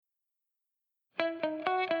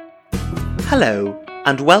Hello,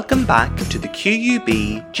 and welcome back to the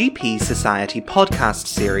QUB GP Society podcast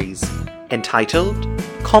series entitled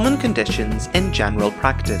Common Conditions in General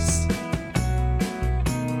Practice.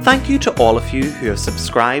 Thank you to all of you who have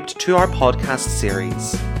subscribed to our podcast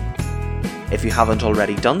series. If you haven't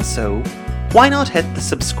already done so, why not hit the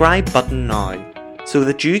subscribe button now so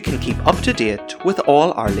that you can keep up to date with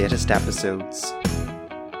all our latest episodes.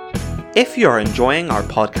 If you're enjoying our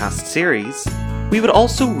podcast series, we would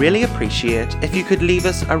also really appreciate if you could leave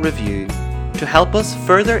us a review to help us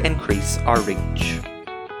further increase our reach.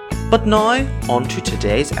 But now, on to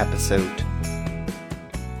today's episode.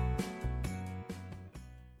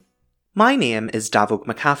 My name is Davog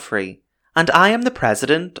McCaffrey, and I am the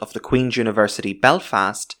president of the Queen's University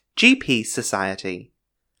Belfast GP Society.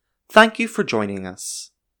 Thank you for joining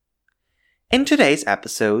us. In today's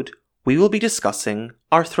episode, we will be discussing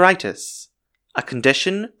arthritis, a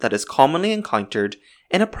condition that is commonly encountered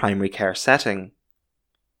in a primary care setting.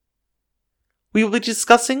 We will be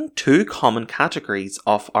discussing two common categories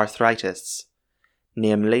of arthritis,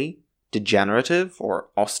 namely degenerative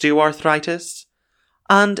or osteoarthritis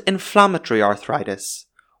and inflammatory arthritis,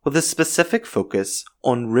 with a specific focus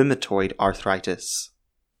on rheumatoid arthritis.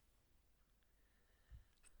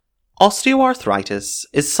 Osteoarthritis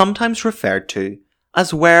is sometimes referred to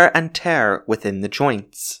as wear and tear within the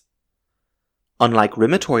joints. Unlike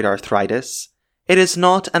rheumatoid arthritis, it is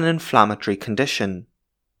not an inflammatory condition.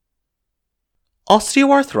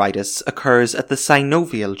 Osteoarthritis occurs at the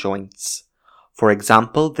synovial joints, for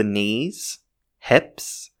example the knees,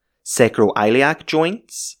 hips, sacroiliac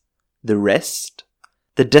joints, the wrist,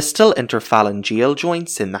 the distal interphalangeal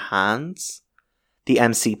joints in the hands, the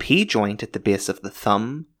MCP joint at the base of the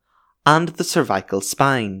thumb, and the cervical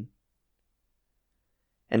spine.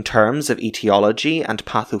 In terms of etiology and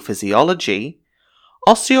pathophysiology,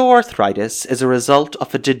 osteoarthritis is a result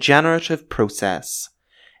of a degenerative process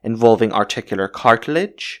involving articular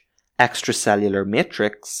cartilage, extracellular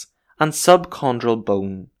matrix, and subchondral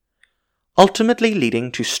bone, ultimately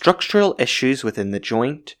leading to structural issues within the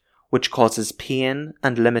joint, which causes pain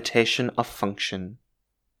and limitation of function.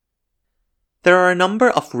 There are a number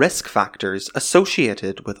of risk factors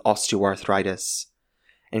associated with osteoarthritis,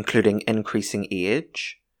 including increasing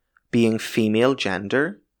age, being female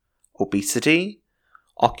gender, obesity,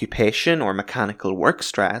 occupation or mechanical work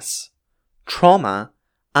stress, trauma,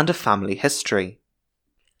 and a family history.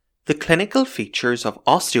 The clinical features of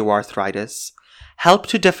osteoarthritis help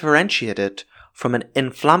to differentiate it from an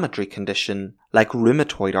inflammatory condition like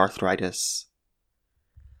rheumatoid arthritis.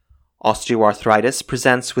 Osteoarthritis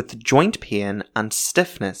presents with joint pain and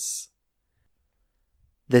stiffness.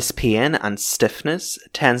 This pain and stiffness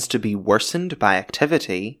tends to be worsened by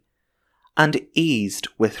activity and eased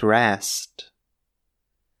with rest.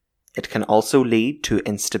 It can also lead to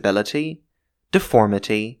instability,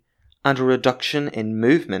 deformity, and a reduction in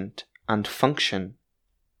movement and function.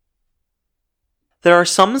 There are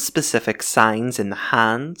some specific signs in the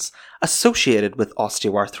hands associated with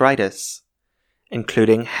osteoarthritis,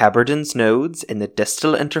 including Heberden's nodes in the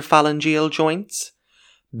distal interphalangeal joints,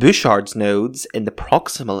 Bouchard's nodes in the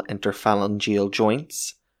proximal interphalangeal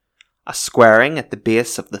joints, a squaring at the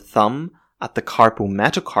base of the thumb at the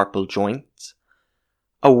carpometacarpal joint,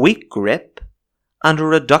 a weak grip, and a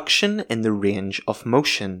reduction in the range of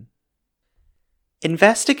motion.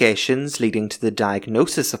 Investigations leading to the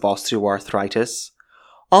diagnosis of osteoarthritis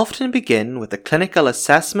often begin with a clinical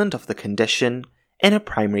assessment of the condition in a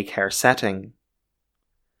primary care setting.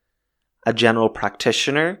 A general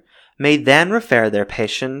practitioner may then refer their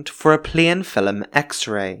patient for a plain film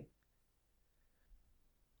X-ray.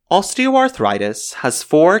 Osteoarthritis has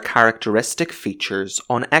 4 characteristic features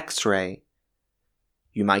on X-ray.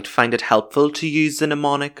 You might find it helpful to use the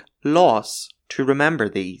mnemonic LOSS to remember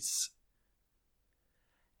these.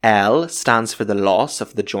 L stands for the loss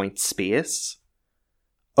of the joint space.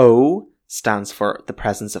 O stands for the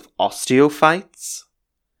presence of osteophytes.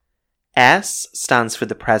 S stands for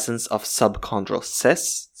the presence of subchondral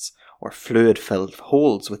cysts or fluid-filled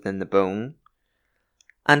holes within the bone.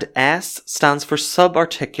 And S stands for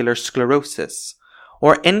subarticular sclerosis,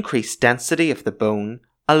 or increased density of the bone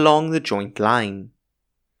along the joint line.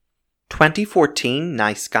 2014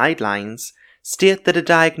 NICE guidelines state that a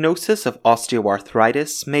diagnosis of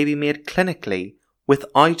osteoarthritis may be made clinically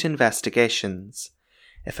without investigations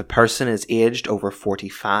if a person is aged over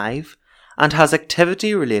 45 and has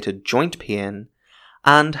activity-related joint pain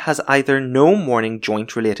and has either no morning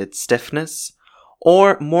joint-related stiffness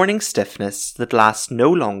or morning stiffness that lasts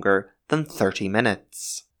no longer than 30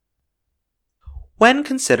 minutes. When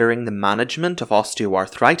considering the management of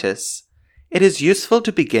osteoarthritis, it is useful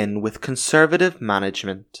to begin with conservative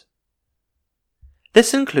management.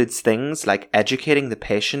 This includes things like educating the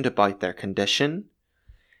patient about their condition,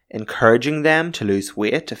 encouraging them to lose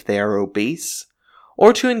weight if they are obese,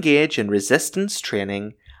 or to engage in resistance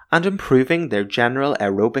training and improving their general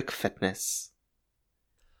aerobic fitness.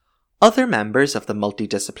 Other members of the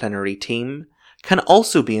multidisciplinary team can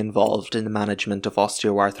also be involved in the management of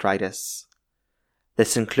osteoarthritis.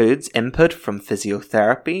 This includes input from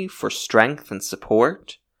physiotherapy for strength and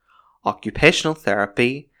support, occupational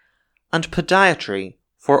therapy, and podiatry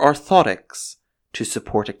for orthotics to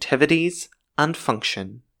support activities and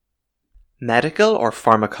function. Medical or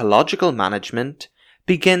pharmacological management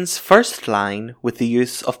begins first line with the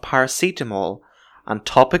use of paracetamol and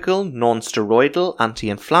topical non-steroidal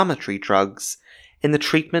anti-inflammatory drugs in the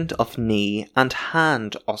treatment of knee and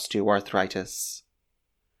hand osteoarthritis.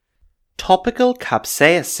 Topical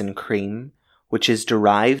capsaicin cream, which is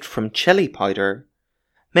derived from chili powder,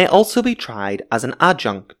 may also be tried as an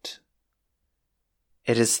adjunct.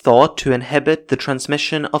 It is thought to inhibit the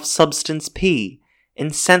transmission of substance P in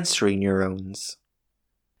sensory neurons.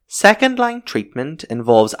 Second-line treatment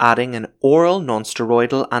involves adding an oral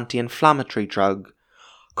non-steroidal anti-inflammatory drug,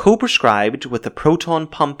 co-prescribed with a proton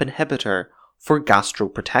pump inhibitor for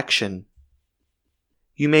gastroprotection.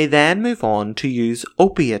 You may then move on to use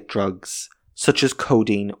opiate drugs, such as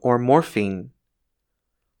codeine or morphine.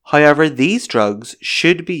 However, these drugs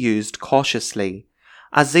should be used cautiously,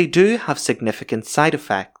 as they do have significant side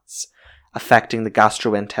effects, affecting the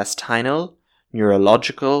gastrointestinal,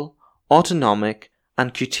 neurological, autonomic,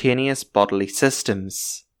 and cutaneous bodily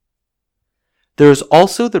systems. There is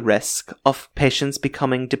also the risk of patients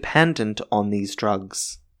becoming dependent on these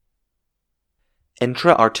drugs.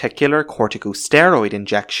 Intra-articular corticosteroid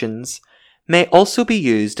injections may also be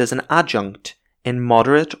used as an adjunct in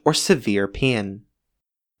moderate or severe pain.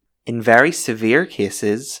 In very severe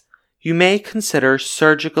cases, you may consider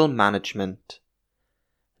surgical management.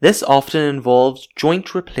 This often involves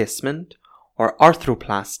joint replacement or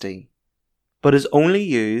arthroplasty, but is only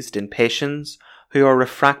used in patients who are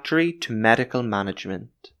refractory to medical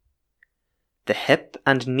management. The hip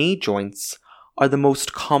and knee joints are the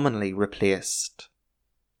most commonly replaced.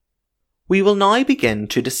 We will now begin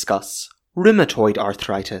to discuss rheumatoid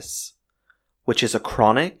arthritis, which is a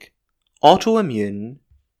chronic, autoimmune,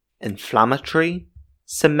 inflammatory,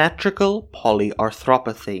 symmetrical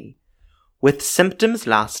polyarthropathy with symptoms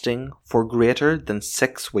lasting for greater than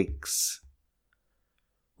 6 weeks.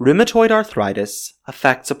 Rheumatoid arthritis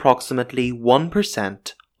affects approximately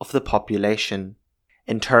 1% of the population.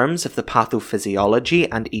 In terms of the pathophysiology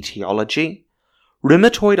and etiology,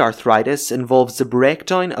 rheumatoid arthritis involves the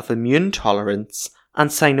breakdown of immune tolerance and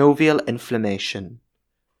synovial inflammation.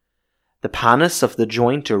 The pannus of the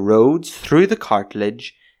joint erodes through the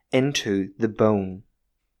cartilage into the bone.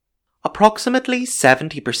 Approximately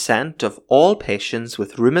 70% of all patients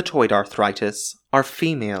with rheumatoid arthritis are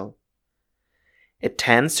female. It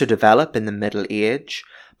tends to develop in the middle age,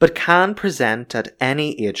 but can present at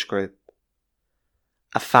any age group.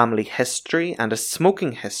 A family history and a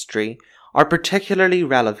smoking history are particularly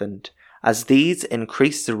relevant, as these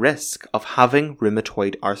increase the risk of having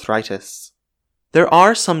rheumatoid arthritis. There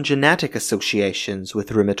are some genetic associations with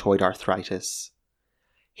rheumatoid arthritis.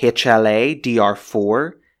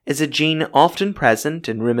 HLA-DR4 is a gene often present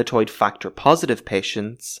in rheumatoid factor-positive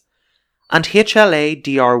patients, and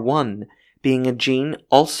HLA-DR1 being a gene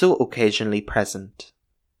also occasionally present.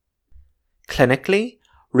 Clinically,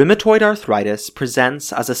 rheumatoid arthritis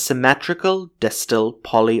presents as a symmetrical distal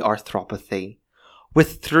polyarthropathy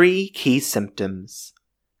with 3 key symptoms: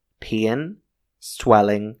 pain,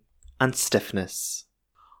 swelling, and stiffness.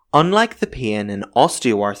 Unlike the pain in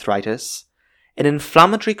osteoarthritis, in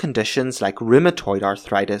inflammatory conditions like rheumatoid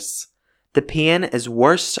arthritis, the pain is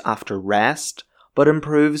worse after rest but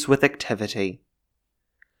improves with activity.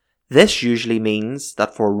 This usually means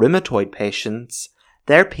that for rheumatoid patients,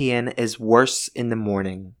 their pain is worse in the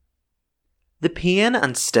morning. The pain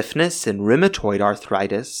and stiffness in rheumatoid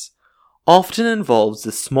arthritis often involves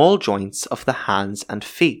the small joints of the hands and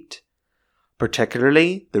feet,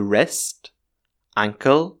 particularly the wrist,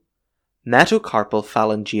 ankle, metacarpal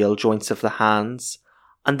phalangeal joints of the hands,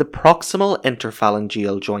 and the proximal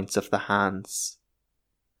interphalangeal joints of the hands.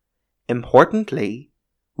 Importantly,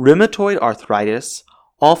 rheumatoid arthritis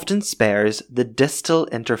often spares the distal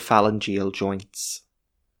interphalangeal joints.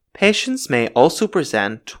 Patients may also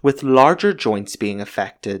present with larger joints being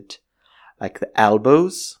affected, like the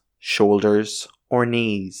elbows, shoulders, or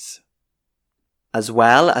knees. As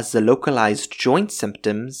well as the localized joint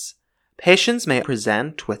symptoms, patients may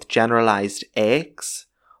present with generalized aches,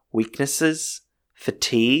 weaknesses,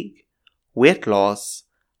 fatigue, weight loss,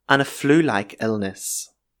 and a flu-like illness.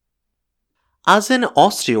 As in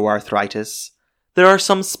osteoarthritis, there are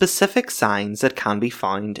some specific signs that can be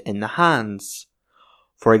found in the hands.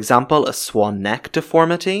 For example, a swan neck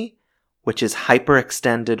deformity, which is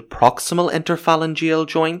hyperextended proximal interphalangeal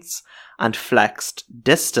joints and flexed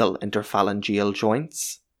distal interphalangeal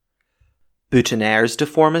joints. Boutonniere's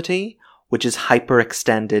deformity, which is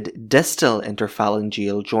hyperextended distal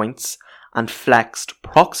interphalangeal joints and flexed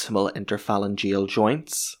proximal interphalangeal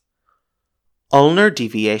joints. Ulnar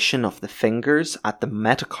deviation of the fingers at the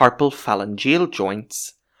metacarpal phalangeal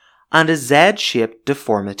joints, and a Z-shaped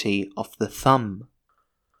deformity of the thumb.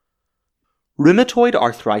 Rheumatoid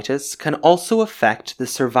arthritis can also affect the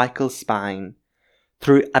cervical spine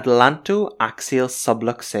through atlantoaxial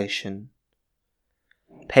subluxation.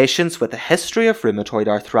 Patients with a history of rheumatoid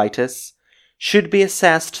arthritis should be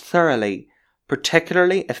assessed thoroughly,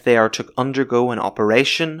 particularly if they are to undergo an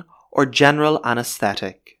operation or general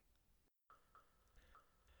anesthetic.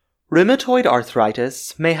 Rheumatoid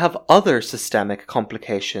arthritis may have other systemic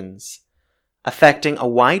complications, affecting a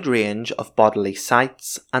wide range of bodily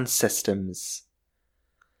sites and systems.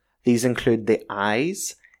 These include the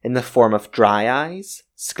eyes in the form of dry eyes,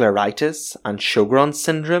 scleritis, and Sjogren's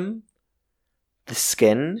syndrome, the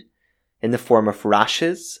skin in the form of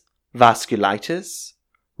rashes, vasculitis,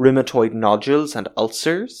 rheumatoid nodules and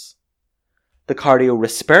ulcers, the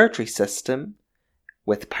cardiorespiratory system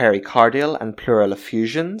with pericardial and pleural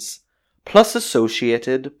effusions, plus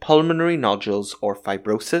associated pulmonary nodules or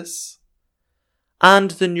fibrosis,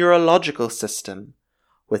 and the neurological system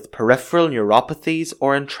with peripheral neuropathies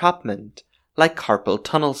or entrapment like carpal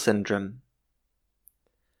tunnel syndrome.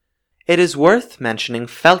 It is worth mentioning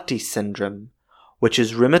Felty syndrome, which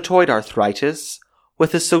is rheumatoid arthritis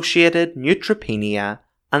with associated neutropenia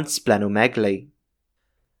and splenomegaly.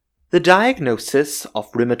 The diagnosis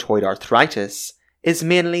of rheumatoid arthritis is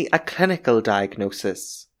mainly a clinical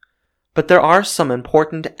diagnosis, but there are some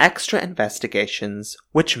important extra investigations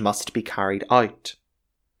which must be carried out.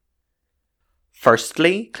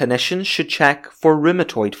 Firstly, clinicians should check for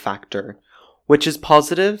rheumatoid factor, which is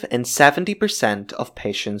positive in 70% of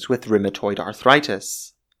patients with rheumatoid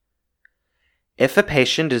arthritis. If a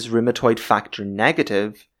patient is rheumatoid factor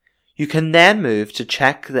negative, you can then move to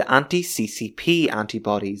check the anti-CCP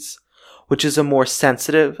antibodies, which is a more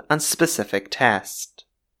sensitive and specific test.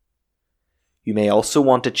 You may also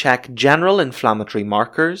want to check general inflammatory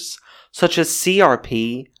markers such as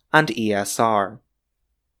CRP and ESR.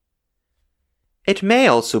 It may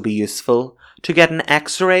also be useful to get an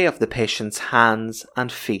X-ray of the patient's hands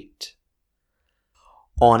and feet.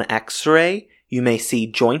 On X-ray, you may see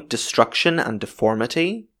joint destruction and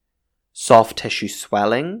deformity, soft tissue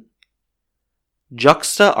swelling,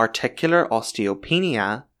 juxta-articular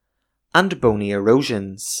osteopenia, and bony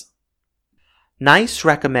erosions. NICE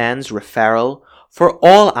recommends referral for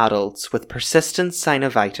all adults with persistent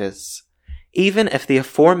synovitis, even if the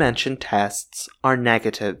aforementioned tests are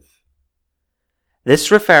negative. This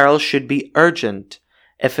referral should be urgent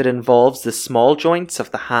if it involves the small joints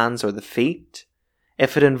of the hands or the feet,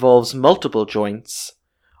 if it involves multiple joints,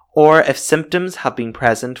 or if symptoms have been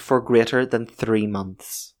present for greater than 3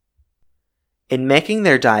 months. In making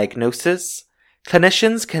their diagnosis,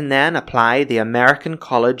 clinicians can then apply the American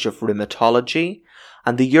College of Rheumatology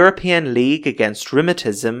and the European League Against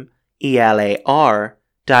Rheumatism (ELAR)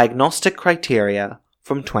 diagnostic criteria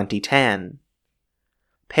from 2010.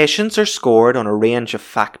 Patients are scored on a range of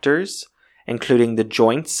factors, including the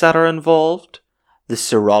joints that are involved, the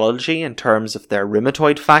serology in terms of their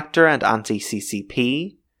rheumatoid factor and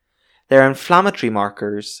anti-CCP, their inflammatory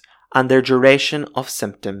markers, and their duration of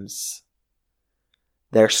symptoms.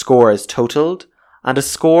 Their score is totaled, and a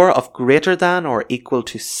score of greater than or equal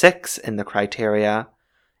to 6 in the criteria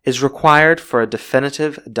is required for a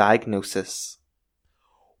definitive diagnosis.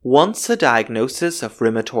 Once a diagnosis of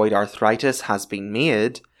rheumatoid arthritis has been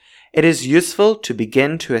made, it is useful to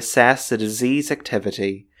begin to assess the disease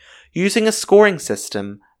activity using a scoring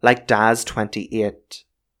system like DAS-28.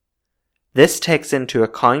 This takes into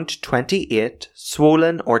account 28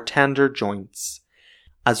 swollen or tender joints,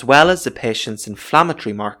 as well as the patient's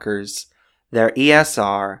inflammatory markers, their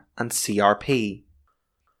ESR and CRP.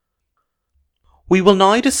 We will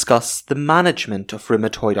now discuss the management of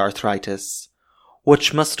rheumatoid arthritis,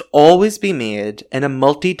 which must always be made in a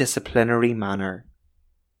multidisciplinary manner.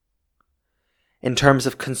 In terms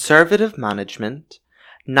of conservative management,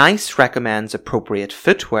 NICE recommends appropriate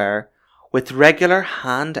footwear with regular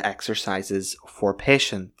hand exercises for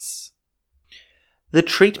patients. The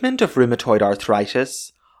treatment of rheumatoid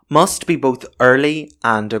arthritis must be both early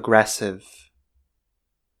and aggressive.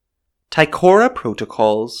 TICORA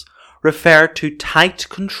protocols refer to tight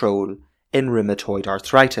control in rheumatoid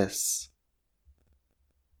arthritis.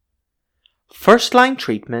 First-line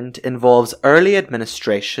treatment involves early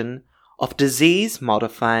administration of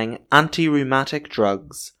disease-modifying anti-rheumatic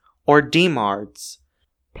drugs, or DMARDs,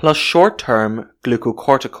 plus short-term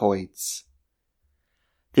glucocorticoids.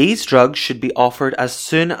 These drugs should be offered as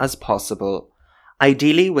soon as possible,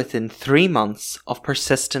 ideally within 3 months of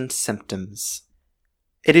persistent symptoms.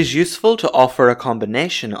 It is useful to offer a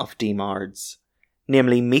combination of DMARDs,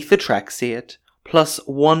 namely methotrexate plus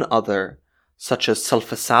one other, such as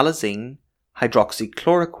sulfasalazine,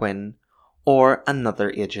 hydroxychloroquine, or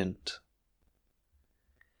another agent.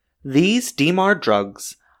 These DMARD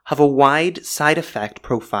drugs have a wide side effect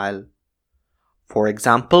profile. For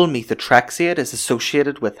example, methotrexate is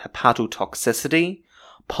associated with hepatotoxicity,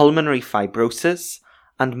 pulmonary fibrosis,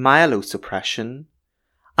 and myelosuppression,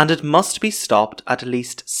 and it must be stopped at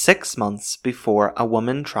least 6 months before a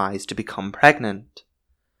woman tries to become pregnant.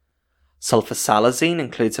 Sulfasalazine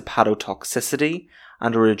includes hepatotoxicity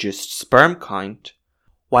and a reduced sperm count,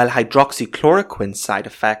 while hydroxychloroquine side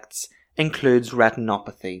effects includes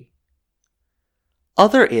retinopathy.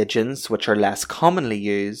 Other agents which are less commonly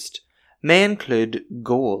used may include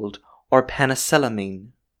gold or penicillamine.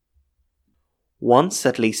 Once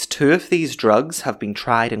at least 2 of these drugs have been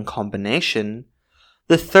tried in combination,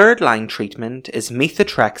 the third-line treatment is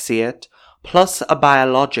methotrexate plus a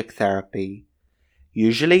biologic therapy.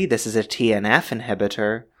 Usually this is a TNF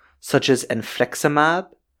inhibitor such as infliximab,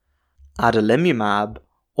 adalimumab,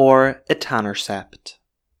 or etanercept.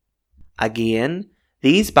 Again,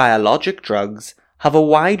 these biologic drugs have a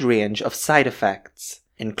wide range of side effects,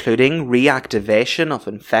 including reactivation of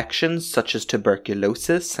infections such as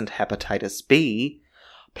tuberculosis and hepatitis B,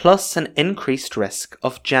 plus an increased risk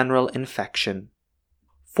of general infection.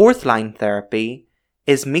 Fourth-line therapy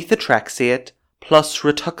is methotrexate plus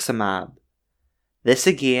rituximab. This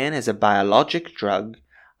again is a biologic drug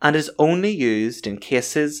and is only used in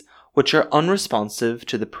cases which are unresponsive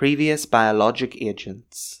to the previous biologic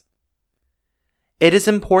agents. It is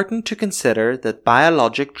important to consider that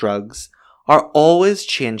biologic drugs are always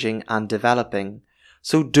changing and developing,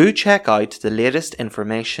 so do check out the latest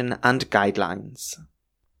information and guidelines.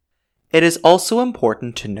 It is also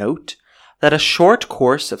important to note that a short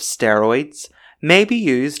course of steroids may be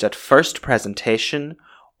used at first presentation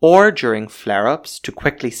or during flare-ups to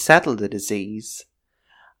quickly settle the disease,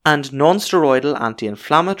 and non-steroidal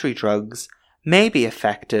anti-inflammatory drugs may be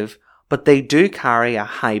effective, but they do carry a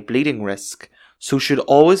high bleeding risk, so should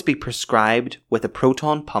always be prescribed with a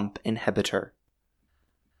proton pump inhibitor.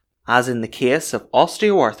 As in the case of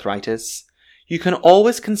osteoarthritis, you can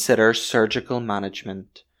always consider surgical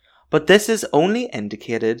management, but this is only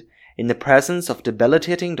indicated in the presence of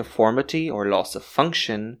debilitating deformity or loss of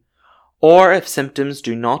function, or if symptoms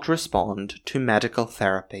do not respond to medical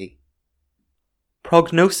therapy.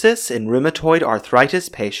 Prognosis in rheumatoid arthritis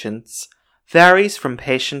patients varies from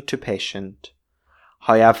patient to patient.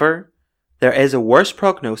 However, there is a worse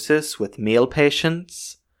prognosis with male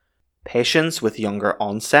patients, patients with younger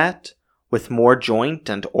onset, with more joint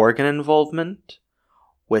and organ involvement,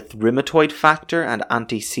 with rheumatoid factor and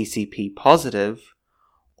anti-CCP positive,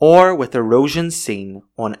 or with erosion seen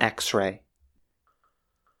on X-ray.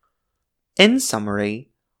 In summary,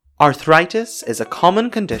 arthritis is a common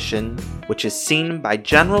condition which is seen by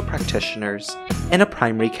general practitioners in a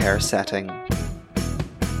primary care setting.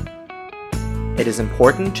 It is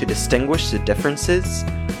important to distinguish the differences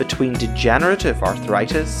between degenerative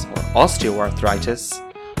arthritis or osteoarthritis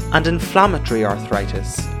and inflammatory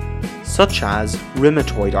arthritis, such as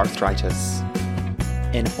rheumatoid arthritis.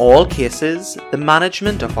 In all cases, the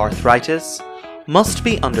management of arthritis must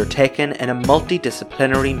be undertaken in a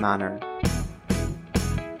multidisciplinary manner.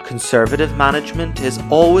 Conservative management is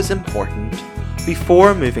always important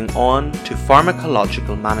before moving on to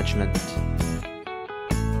pharmacological management.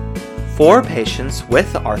 For patients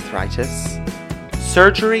with arthritis,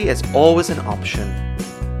 surgery is always an option,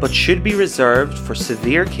 but should be reserved for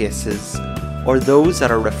severe cases or those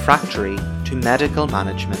that are refractory to medical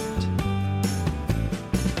management.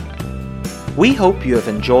 We hope you have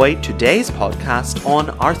enjoyed today's podcast on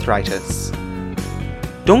arthritis.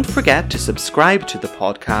 Don't forget to subscribe to the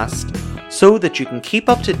podcast so that you can keep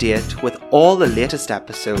up to date with all the latest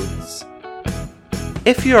episodes.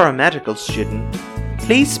 If you are a medical student,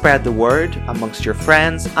 please spread the word amongst your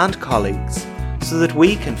friends and colleagues so that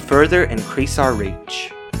we can further increase our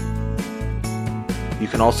reach. You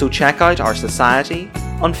can also check out our society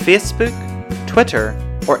on Facebook, Twitter,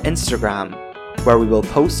 or Instagram, where we will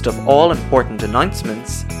post of all important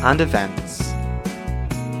announcements and events.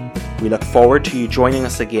 We look forward to you joining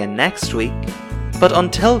us again next week, but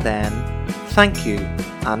until then, thank you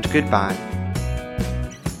and goodbye.